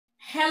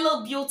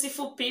Hello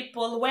beautiful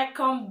people,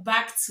 welcome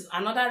back to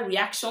another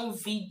reaction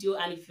video.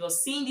 And if you're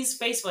seeing this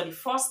face for the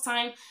first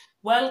time,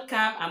 welcome.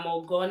 I'm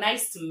Ogo,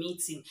 nice to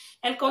meet you,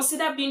 and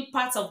consider being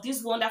part of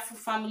this wonderful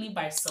family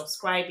by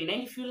subscribing.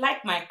 And if you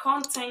like my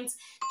content,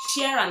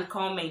 share and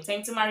comment.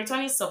 And to my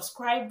returning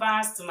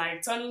subscribers, to my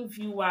returning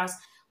viewers,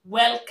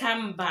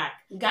 welcome back.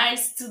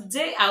 Guys,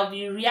 today I'll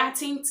be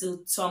reacting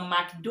to Tom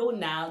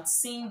MacDonald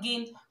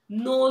singing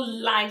No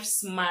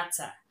Lives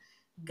Matter.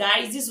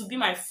 Guys, this will be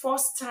my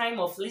first time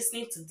of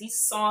listening to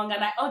this song,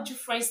 and I urge you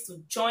friends to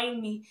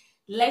join me.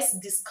 Let's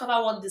discover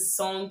what this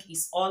song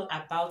is all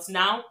about.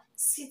 Now,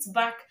 sit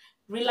back,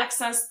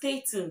 relax, and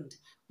stay tuned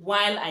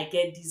while I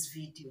get this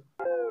video.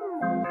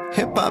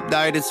 Hip-hop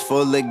diet is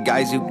full of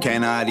guys who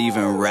cannot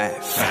even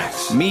rap.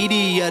 Facts.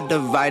 Media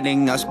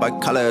dividing us by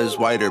colors,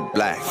 white or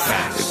black.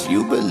 Facts. If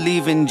you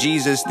believe in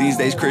Jesus, these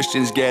days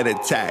Christians get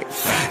attacked.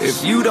 Facts.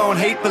 If you don't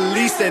hate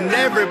police, then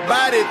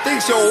everybody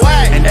thinks you're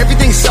whack. And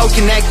everything's so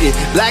connected.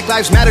 Black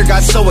Lives Matter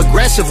got so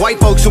aggressive. White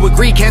folks who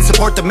agree can't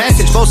support the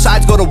message. Both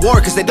sides go to war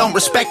because they don't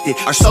respect it.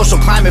 Our social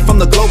climate from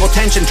the global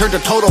tension turned to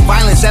total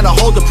violence and a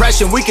whole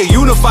depression. We could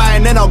unify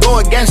and then I'll go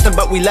against them,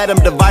 but we let them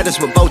divide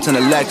us with votes and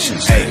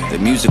elections. Hey, the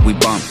music we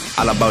bump,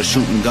 all about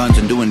shooting guns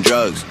and doing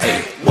drugs.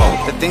 Hey, whoa.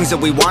 The things that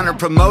we want are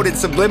promoted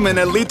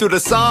subliminally through the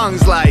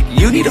songs. Like,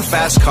 you need a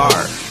fast car,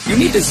 you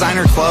need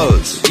designer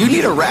clothes, you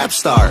need a rap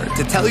star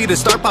to tell you to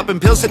start popping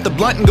pills, hit the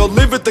blunt, and go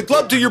live at the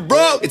club till you're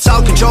broke. It's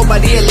all controlled by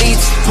the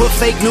elites. Put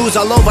fake news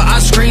all over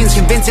our screens,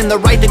 convincing the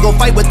right to go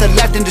fight with the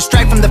left and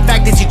distract from the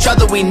fact it's each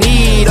other we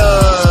need.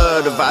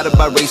 Divided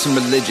by race and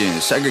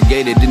religion,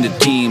 segregated into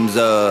teams.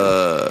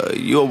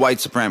 You a white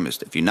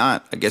supremacist. If you're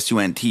not, I guess you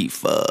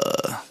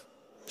Antifa.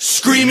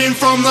 Screaming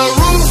from the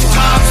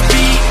rooftops,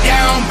 beat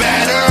down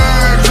better.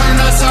 Turn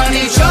us on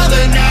each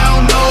other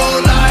now,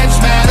 no lives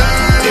matter.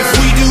 If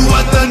we do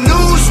what the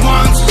news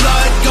wants,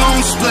 blood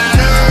gon'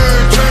 splatter.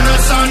 Turn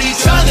us on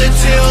each other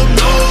till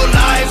no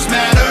lives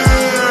matter.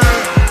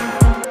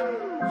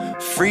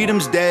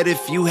 Freedom's dead.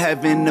 If you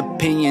have an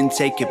opinion,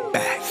 take it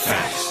back.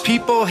 Facts.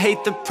 People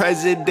hate the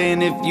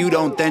president. If you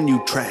don't, then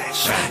you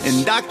trash. Facts.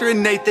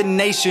 Indoctrinate the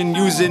nation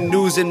using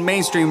news and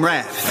mainstream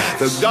rap.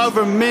 Facts. The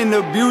government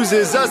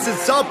abuses us.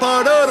 It's all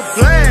part of the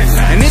plan.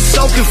 Facts. And it's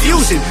so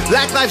confusing.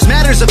 Black Lives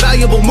Matter is a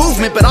valuable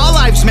movement, but all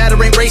lives matter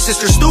ain't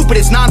racist or stupid.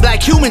 It's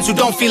non-black humans who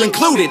don't feel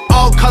included.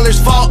 All colors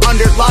fall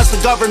under laws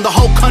that govern the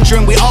whole country,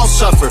 and we all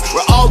suffer.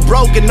 We're all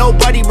broke and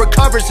nobody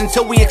recovers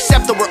until we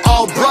accept that we're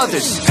all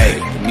brothers. Hey,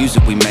 the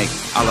music we make,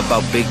 all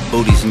about big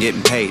booties and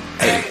getting paid.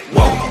 Hey,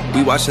 whoa.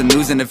 We watch the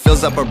news and it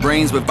fills up our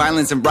brains with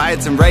violence and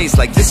riots and race.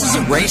 Like, this is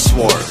a race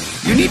war.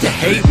 You need to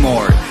hate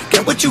more.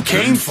 Get what you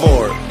came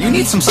for. You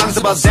need some songs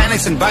about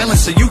Xanax and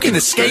violence so you can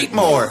escape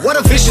more. What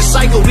a vicious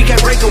cycle we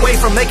can't break away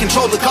from. They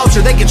control the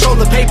culture, they control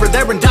the paper.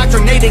 They're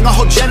indoctrinating a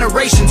whole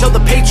generation till the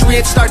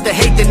patriots start to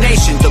hate the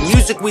nation. The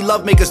music we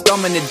love make us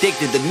dumb and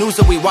addicted. The news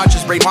that we watch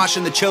is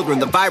brainwashing the children.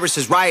 The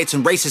viruses, riots,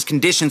 and racist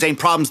conditions ain't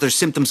problems, they're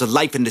symptoms of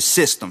life in the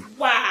system.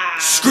 Wow.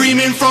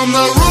 Screaming from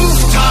the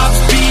rooftops,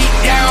 beat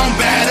down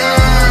better.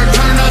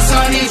 Turn us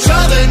on each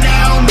other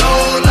now,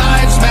 no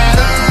lives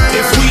matter.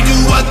 If we do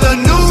what the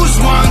news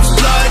wants,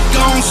 blood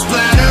gon'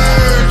 splatter.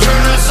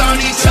 Turn us on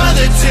each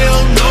other till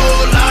no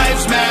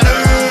lives matter.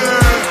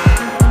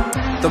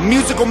 The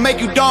music will make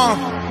you dumb,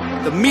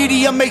 the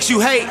media makes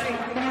you hate,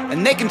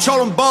 and they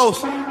control them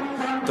both.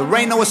 There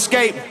ain't no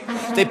escape.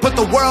 They put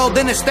the world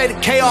in a state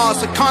of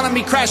chaos.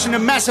 Economy crashing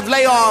and massive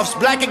layoffs.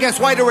 Black against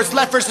white, or it's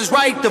left versus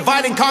right.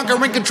 Divide and conquer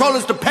and control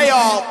is the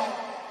payoff.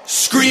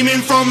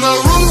 Screaming from the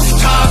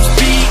rooftops,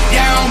 beat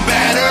down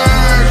better.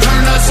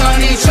 Turn us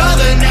on each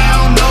other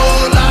now,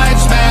 no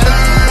lives matter.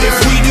 If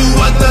we do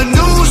what the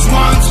news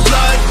wants,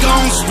 blood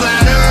gon'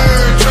 splatter.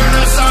 Turn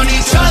us on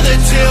each other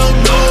till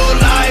no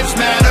lives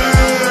matter.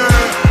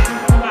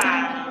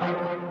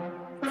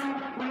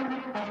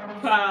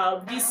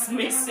 Wow, this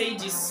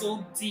message is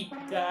so deep,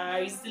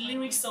 guys. The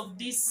lyrics of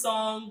this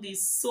song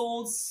is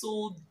so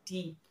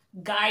deep.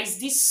 Guys,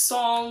 this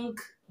song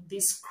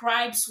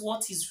describes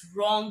what is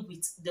wrong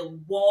with the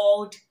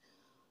world.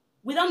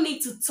 We don't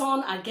need to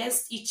turn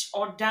against each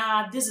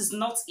other. This is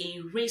not a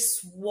race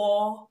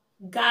war.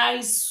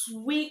 Guys,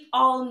 we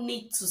all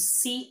need to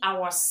see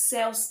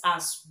ourselves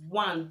as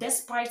one,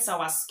 despite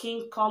our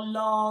skin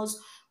colors,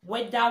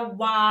 whether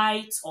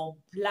white or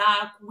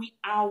black. We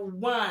are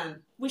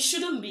one. We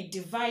shouldn't be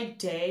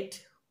divided.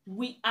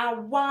 We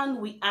are one.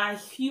 We are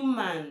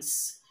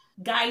humans.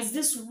 Guys,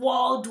 this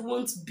world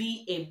won't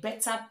be a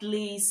better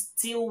place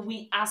till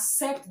we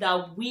accept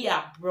that we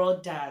are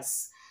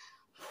brothers.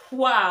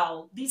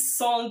 Wow, this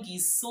song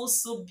is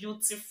so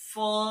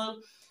beautiful.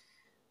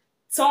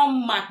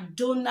 Tom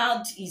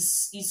MacDonald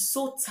is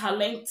so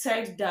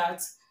talented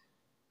that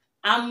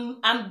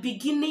I'm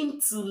beginning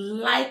to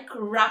like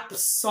rap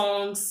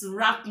songs,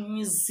 rap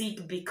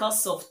music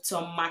because of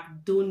Tom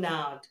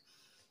MacDonald.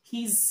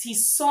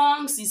 His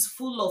songs is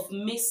full of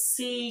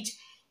message,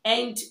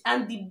 and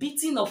the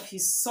beating of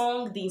his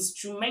song, the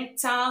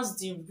instrumentals,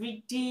 the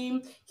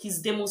rhythm,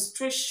 his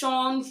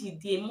demonstration,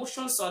 the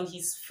emotions on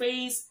his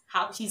face.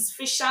 how his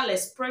facial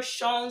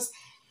expressions,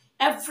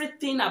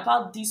 everything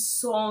about this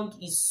song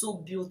is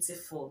so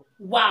beautiful.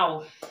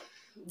 Wow,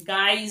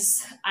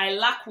 guys, I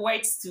lack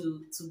words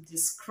to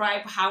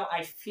describe how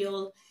I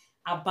feel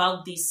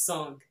about this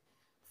song.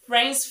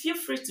 Friends, feel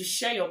free to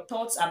share your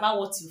thoughts about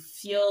what you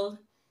feel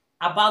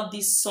about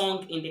this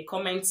song in the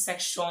comment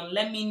section.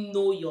 Let me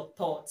know your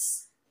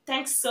thoughts.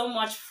 Thanks so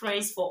much,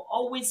 friends, for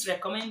always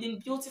recommending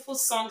beautiful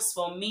songs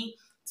for me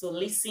to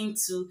listen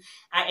to.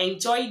 I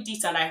enjoyed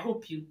it and I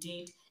hope you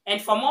did.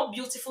 And for more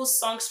beautiful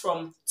songs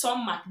from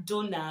Tom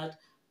MacDonald,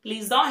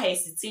 please don't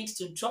hesitate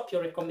to drop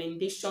your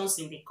recommendations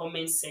in the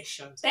comment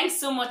section. Thanks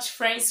so much,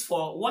 friends,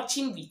 for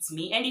watching with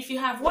me. And if you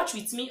have watched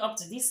with me up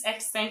to this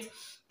extent,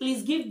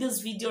 please give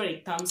this video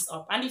a thumbs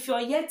up. And if you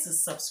are yet to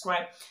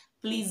subscribe,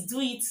 please do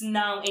it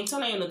now and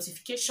turn on your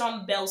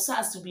notification bell so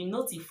as to be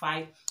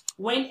notified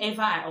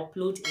whenever I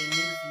upload a new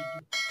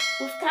video.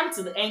 We've come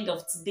to the end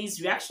of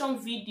today's reaction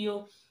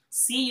video.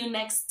 See you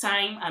next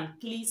time and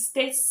please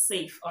stay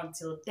safe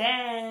until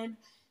then.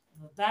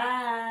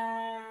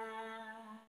 Bye-bye.